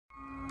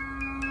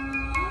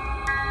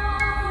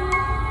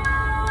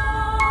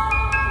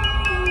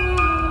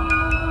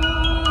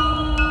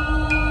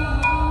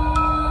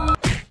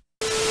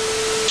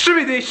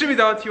DVD should be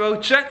down to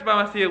you. Check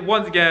my master here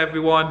once again,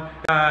 everyone.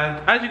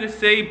 And as you can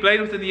see,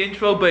 Blaine was in the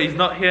intro, but he's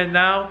not here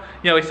now.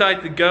 You know, he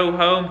decided to go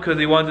home because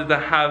he wanted to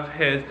have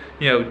his,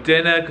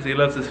 dinner because he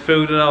loves his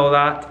food and all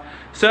that.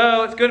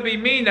 So it's going to be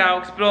me now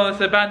exploring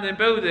this abandoned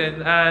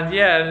building, and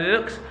yeah, it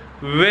looks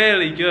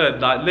really good,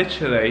 like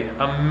literally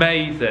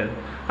amazing.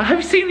 Have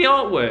you seen the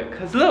artwork?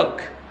 Cause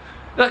look,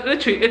 like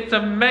literally, it's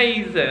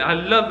amazing. I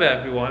love it,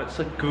 everyone. It's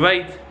a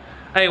great.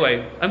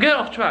 Anyway, I'm getting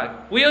off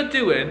track. We are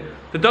doing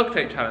the duct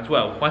tape challenge.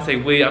 Well, when I say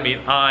we, I mean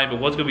I, but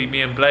what's gonna be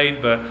me and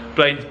Blaine, but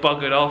Blaine's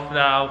buggered off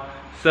now.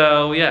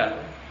 So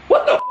yeah.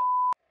 What the f?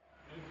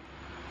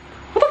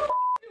 What the f are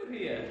you doing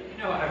here? You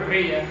know what, I'm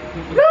here.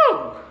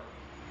 No!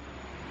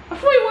 I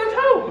thought you went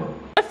home.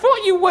 I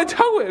thought you went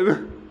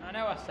home. I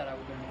know I said I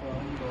was going to go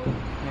home,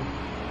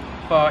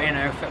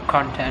 but for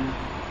content.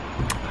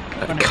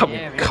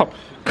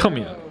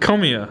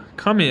 Come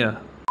here.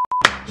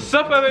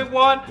 Sup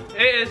everyone,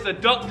 it is the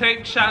duct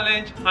tape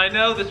challenge. I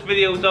know this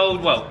video is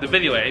old, well the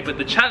video ain't, but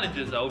the challenge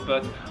is old,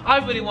 but I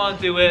really want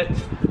to do it.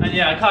 And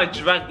yeah, I kind of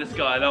dragged this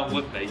guy along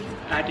with me.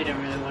 I didn't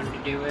really want to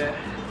do it.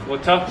 Well,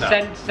 tough now.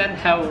 Send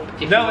help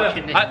if you're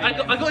watching this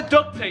video. I got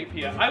duct tape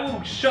here. I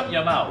will shut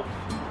your mouth.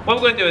 What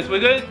we're going to do is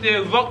we're going to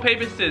do rock,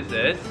 paper,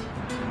 scissors.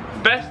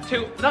 Best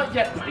two, not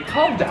yet, buddy,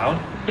 calm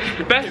down.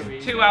 Best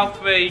 2 out of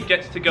 3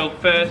 gets to go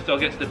first, or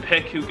gets to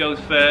pick who goes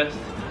first.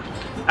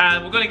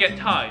 And we're going to get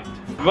timed.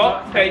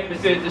 Rock, paper,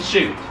 scissors,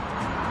 shoot.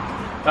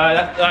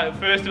 That's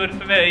first one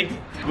for me.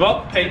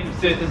 Rock, paper,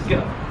 scissors,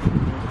 go.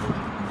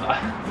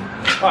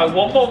 Alright,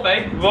 one more,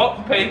 mate.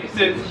 Rock, paper,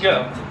 scissors,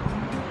 go.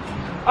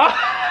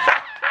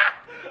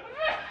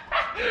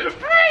 3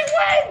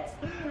 wins!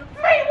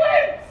 3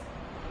 wins!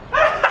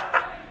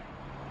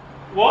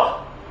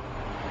 What?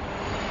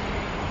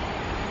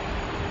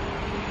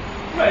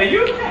 Wait, are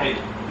you okay?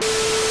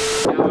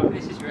 No,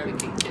 this is really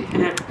kinky.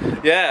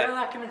 Yeah. I feel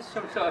like I'm in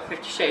some sort of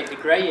 50 Shades of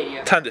Grey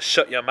here. Time to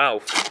shut your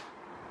mouth.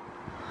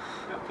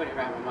 Don't put it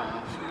around my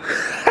mouth.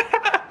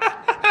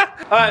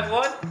 Alright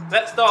everyone,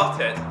 let's start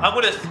it. I'm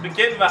going to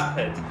begin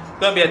rapping. It's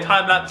going to be a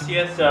time lapse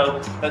here, so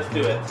let's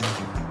do it.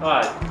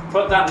 Alright,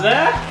 put that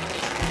there.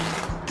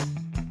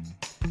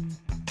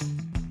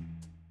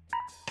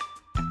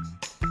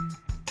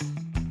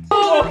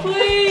 Oh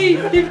please,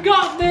 you've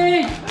got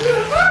me!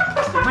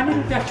 When did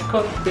you have to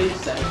cut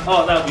this then?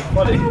 Oh, that would be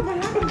funny.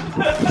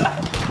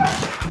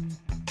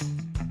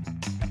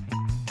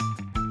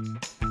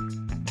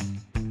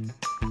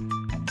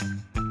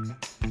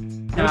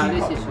 Nah,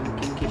 this is some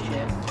kinky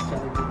shit.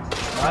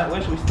 Alright,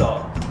 where should we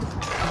start?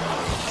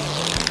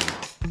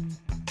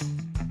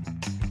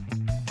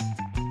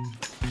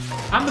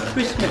 I'm a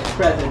Christmas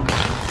present.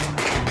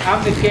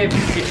 I'm the gift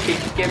just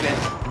keeps giving.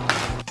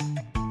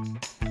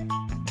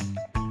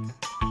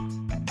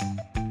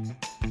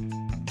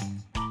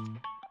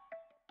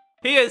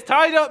 He is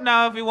tied up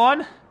now,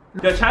 everyone.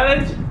 The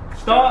challenge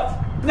starts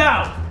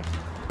now.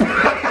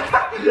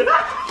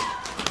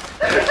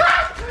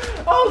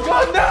 Oh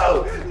God,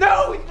 no!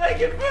 No, he's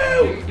making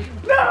food!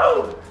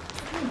 No!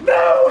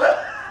 No!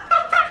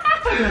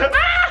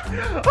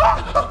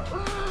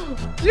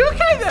 You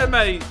okay there,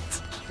 mate?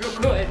 You're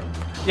good.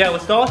 Yeah, we're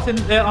starting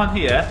it on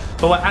here,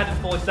 but we're adding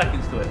 4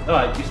 seconds to it.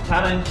 Alright, this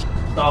challenge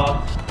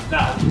starts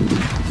now.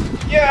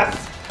 Yes!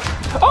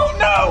 Oh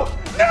no!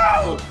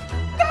 No!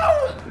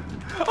 No!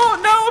 Oh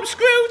no, I'm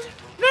screwed!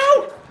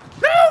 No!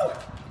 No!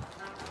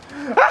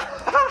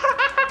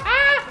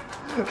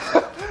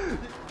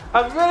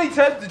 I'm really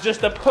tempted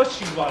just to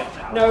push you right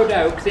now.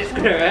 No, because it's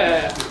gonna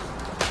hurt.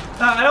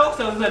 And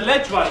also there's a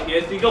ledge right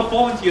here, so you go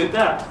fall into your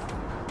death.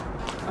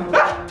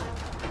 Don't.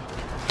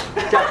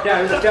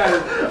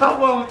 I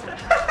won't.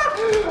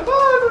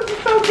 Oh, this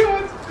is so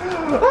good.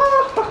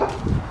 Oh.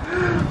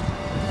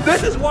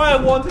 This is why I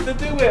wanted to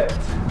do it.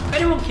 If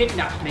anyone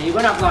kidnaps me, you're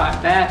gonna have like a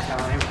fair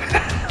time.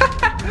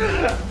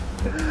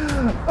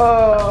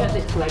 Oh. Get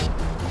this leg.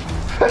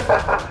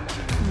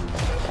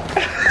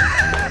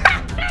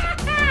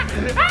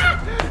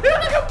 You're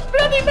like a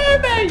bloody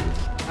mermaid!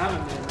 I'm a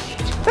mermaid.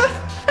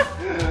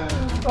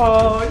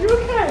 Oh, you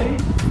okay?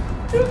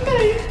 You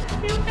okay?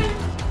 You okay?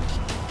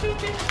 You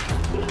okay?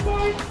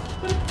 Goodbye.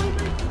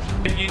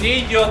 If you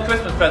need your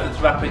Christmas presents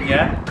wrapping,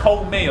 yeah,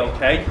 call me,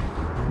 okay?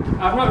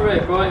 I've not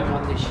really brought him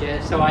on this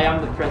year, so I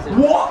am the present.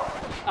 What?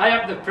 I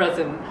am the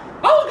present.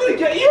 I was gonna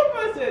get you a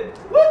present!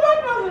 Where's my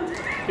present?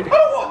 I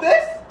don't want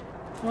this!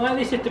 Well,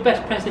 this is the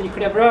best present you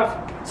could ever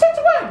have. Since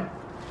when?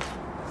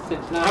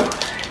 Since now.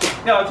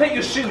 Yeah, I'll take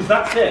your shoes,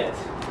 that's it.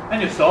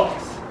 And your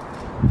socks.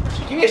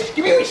 Give me your shoe.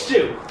 Give me a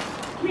shoe.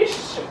 Give me a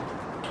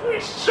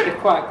shoe. They're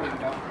quite good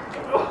though.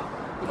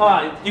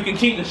 Alright, you can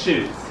keep the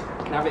shoes.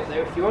 You can have it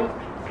though if you want.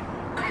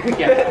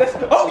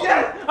 Oh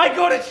yes! I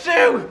got a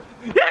shoe!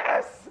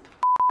 Yes!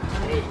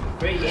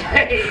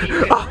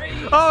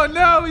 Oh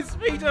no, his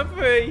feet are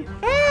free!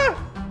 Ah.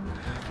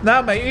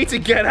 Now mate, you need to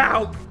get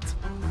out!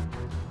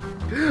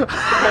 You're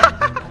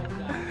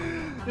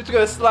just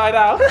gonna slide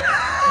out.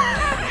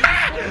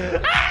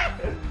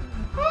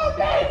 Oh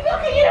babe,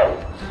 look at you!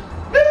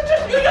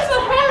 You're just a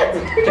head!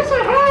 You're just a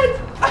head!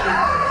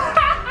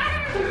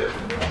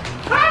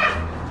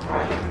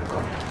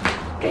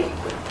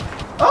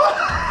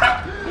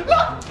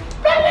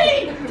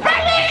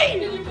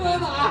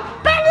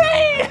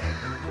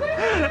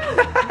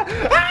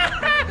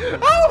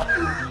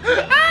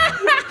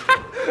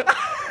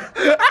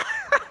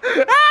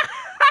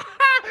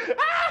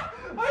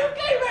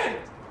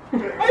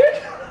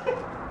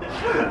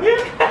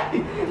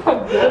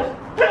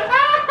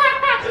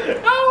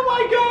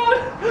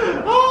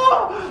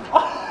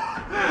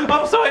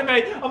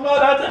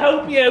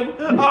 you.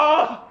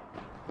 Oh!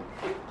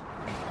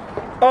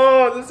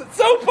 Oh, this is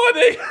so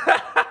funny!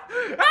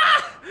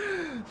 Ah!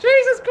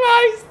 Jesus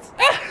Christ!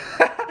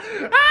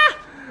 Ah!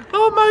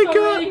 Oh my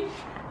God!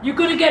 You're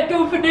gonna get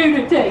done for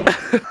nudity!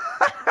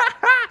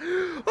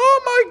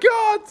 Oh my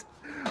God!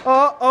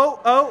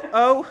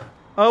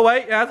 Oh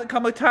wait, it hasn't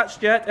come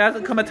attached yet. It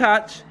hasn't come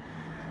attached.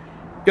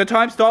 Your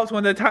time stops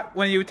when you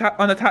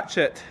unattach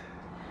it.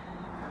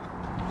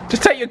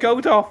 Just take your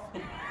coat off.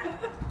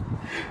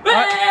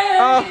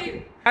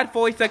 At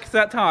 40 seconds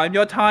that time.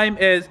 Your time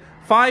is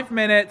 5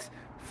 minutes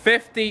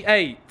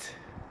 58.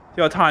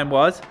 Your time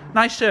was.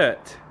 Nice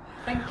shirt.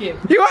 Thank you.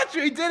 You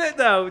actually did it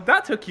though.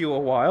 That took you a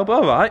while,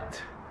 but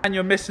alright. And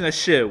you're missing a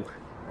shoe.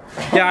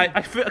 Yeah,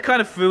 I kind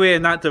of threw it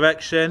in that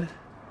direction.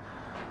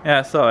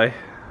 Yeah, sorry.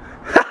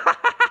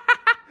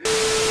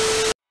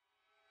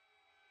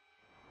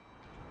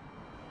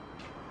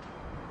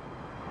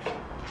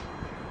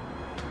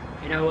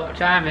 You know what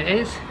time it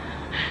is?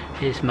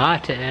 It's my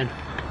turn.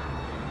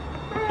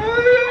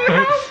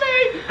 Help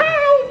me!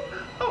 Help!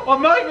 Oh,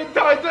 I'm not even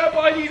tied up,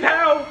 I need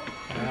help!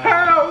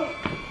 Help!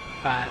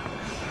 Right.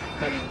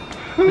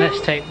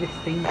 Let's take this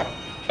thing.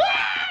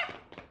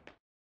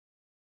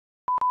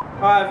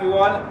 Hi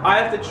everyone, I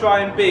have to try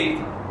and beat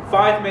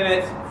 5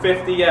 minutes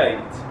 58.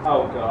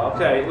 Oh God.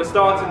 Okay, we're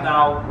starting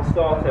now. We're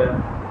starting.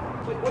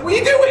 What are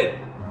you doing?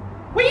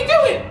 What are you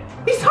doing?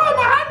 He's tying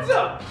my hands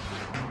up!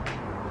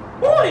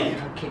 Boy!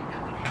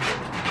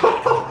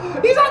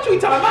 He's actually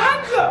tying my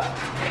hands up!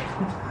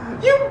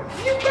 You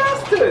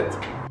bastard!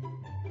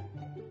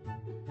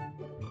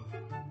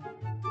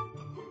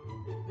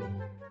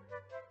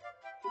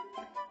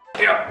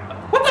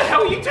 What the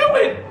hell are you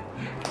doing?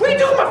 What are you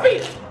doing with my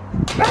feet?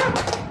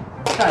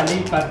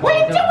 What are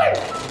you doing?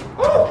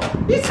 Oh,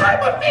 he's tying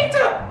my feet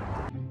up!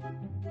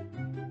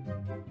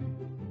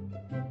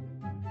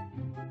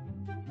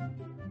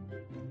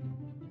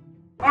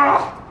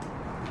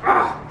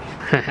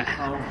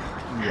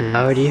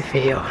 How do you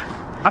feel?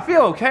 I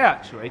feel okay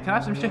actually. Can I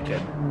have some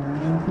chicken?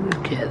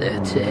 Look at the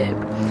tip.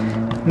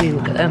 I mean,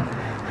 look at them.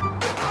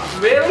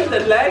 Really? The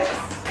legs?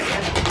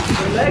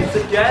 The legs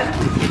again?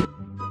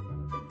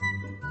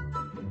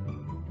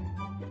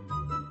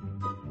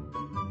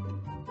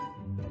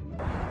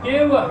 You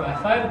know what, right?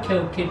 If I ever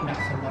kill, kidnap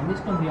someone,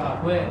 it's gonna be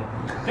hard work.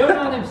 Don't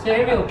know them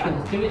serial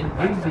killers do it in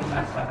movies,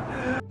 man.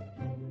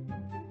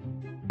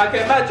 I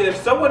can imagine if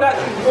someone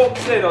actually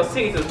walks in or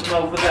sees us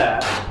from over there,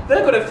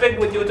 they're gonna think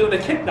when you're doing a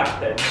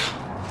kidnapping.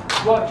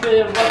 Watch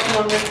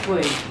on this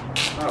week.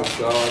 Oh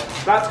God,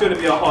 that's gonna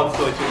be a hard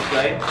story to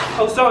explain.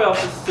 Oh, sorry,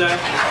 officer.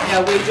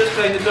 Yeah, we're just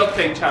playing the duct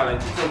tape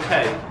challenge. It's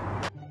okay.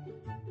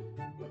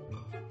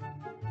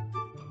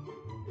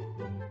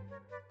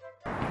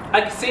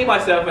 I can see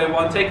myself,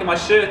 everyone, taking my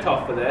shirt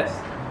off for this.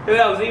 Who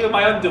knows, even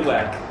my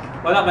underwear.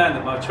 Well, not my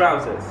underwear, my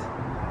trousers.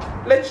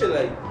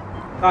 Literally,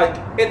 like,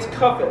 it's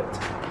covered.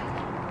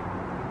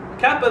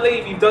 Can't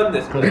believe you've done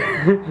this, Blake.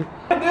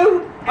 I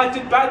knew I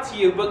did bad to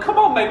you, but come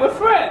on, mate, we're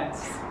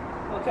friends.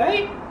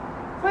 Okay?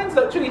 Friends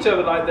don't treat each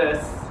other like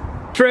this.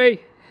 3,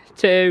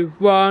 2,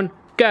 1,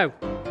 go.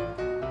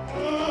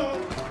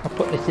 I'll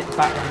put this in the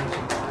background.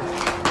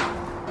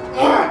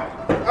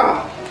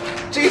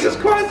 Jesus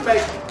Christ,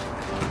 mate.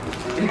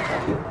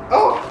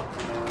 Oh.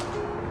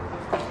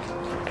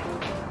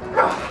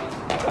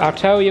 I'll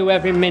tell you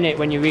every minute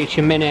when you reach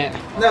a minute.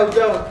 No,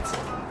 don't.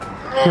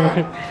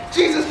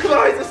 Jesus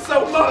Christ, there's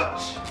so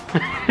much.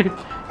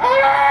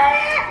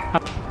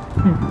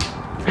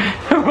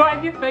 Why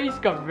has your face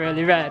got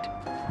really red?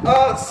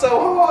 Oh, it's so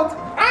hard.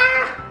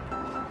 Ah.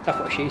 That's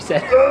what she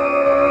said.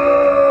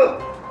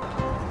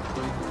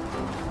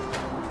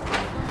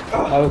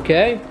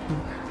 Okay.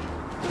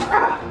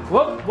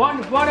 Whoop,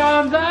 one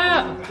arm's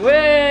out!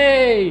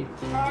 Way!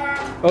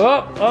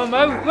 Up,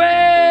 almost,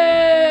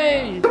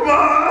 way! Come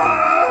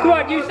on! Come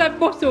on, use that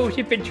muscles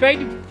you've been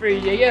training for 3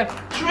 years.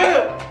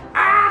 True!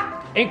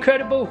 Ah!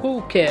 Incredible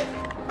Hulk kit.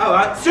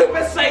 Alright,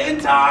 Super Saiyan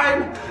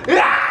time!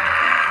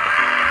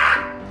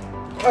 Ah!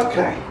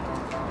 Okay.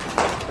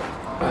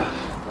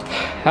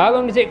 How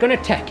long is it gonna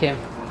take him?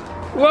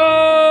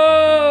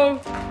 Whoa!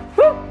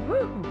 Woo,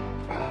 woo.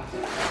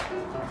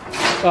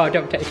 Oh,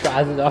 don't take his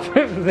trousers off.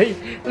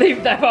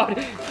 leave them on.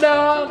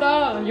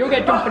 No, you'll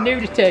get done for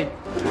nudity.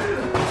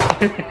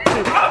 I'm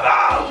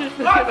out!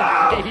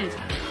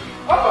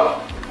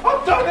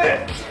 I've done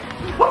it!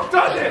 I've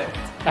done it!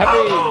 How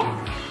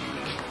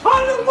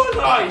long was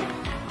I?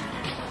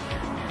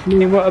 I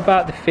mean, what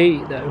about the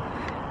feet though?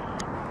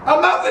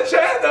 I'm out the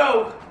chair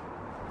though!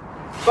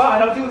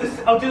 Fine,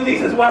 I'll do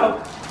these as well.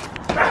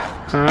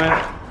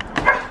 Alright.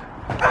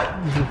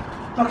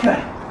 Okay.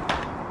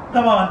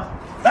 Come on.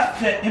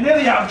 That's it. You're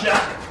nearly out,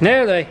 Jack.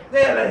 Nearly.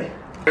 Nearly.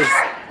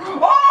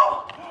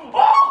 Oh!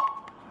 Oh!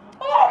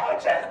 Oh, my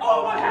chest!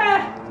 Oh, my hair!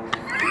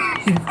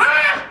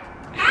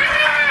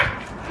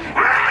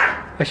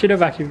 I should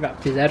have actually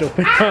wrapped his head up.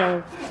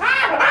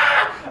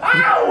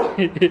 Ow!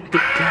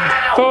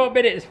 4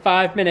 minutes,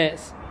 5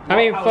 minutes. I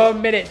mean 4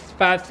 minutes,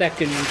 5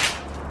 seconds.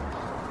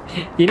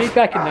 You need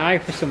like a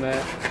knife or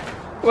something.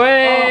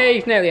 Wait,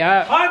 he's nearly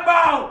out. I'm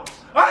out!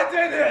 I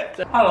did it!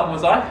 How long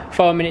was I?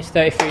 4 minutes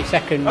 33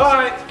 seconds.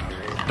 Alright,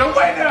 the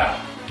winner!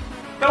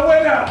 The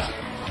winner!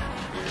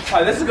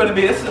 Alright, this is gonna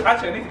be,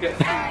 actually I need to get...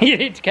 You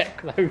need to get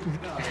close.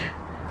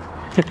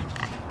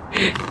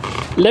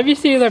 Let me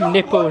see them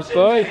nipples,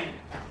 boy. Me.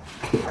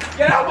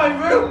 Get out of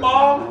my room,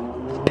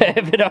 Mom!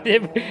 Pivot on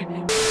him.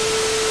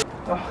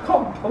 Oh,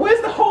 come on,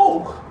 where's the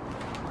hole?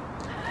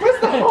 Where's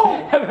the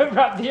hole? Haven't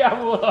wrapped the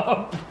owl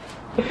up.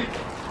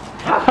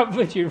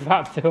 Haven't you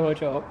wrapped the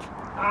hood up?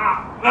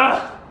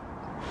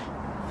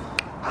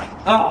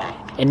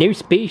 A new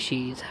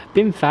species have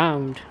been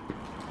found.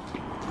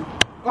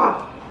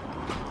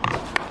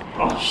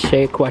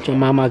 Shake what your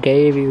mama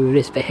gave you,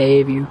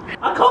 misbehave you.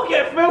 I can't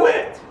get through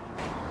it!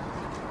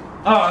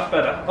 Oh, that's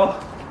better. Oh.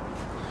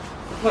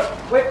 Look,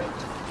 wait.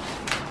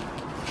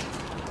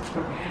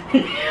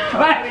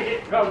 Alright.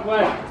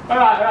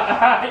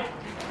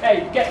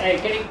 Hey,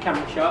 get in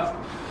camera shot.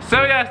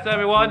 So yes,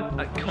 everyone.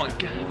 Come on,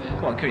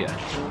 come here.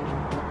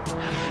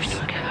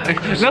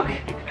 Look.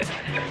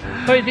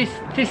 Wait,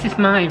 this is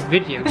my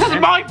video. This is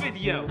my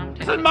video.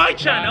 This is my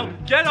channel.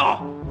 Get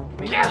off.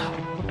 Get off.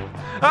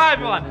 Alright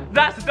everyone,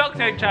 that's the duct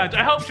tape challenge.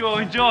 I hope you all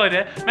enjoyed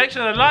it. Make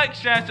sure to like,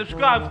 share, and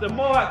subscribe for the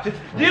more actors.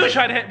 You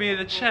try to hit me in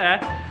the chair.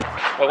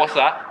 Wait, what's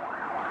that?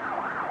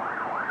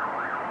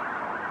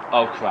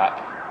 Oh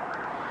crap.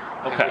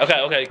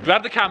 Okay.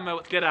 Grab the camera,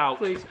 let's get out.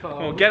 Please call.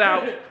 Come on, get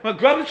out. Come on,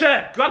 grab the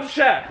chair.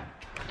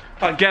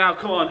 Alright, get out,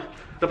 come on.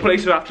 The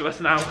police are after us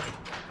now.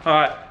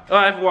 Alright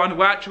everyone,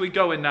 we're actually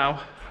going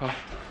now.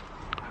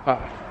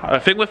 I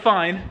think we're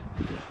fine.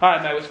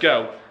 Alright mate, let's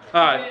go.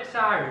 Alright.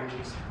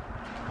 Sirens.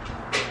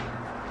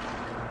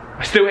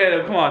 I still hear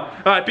them, come on.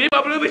 Alright, beam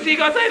up, Blue, see you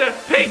guys later.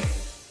 Peace!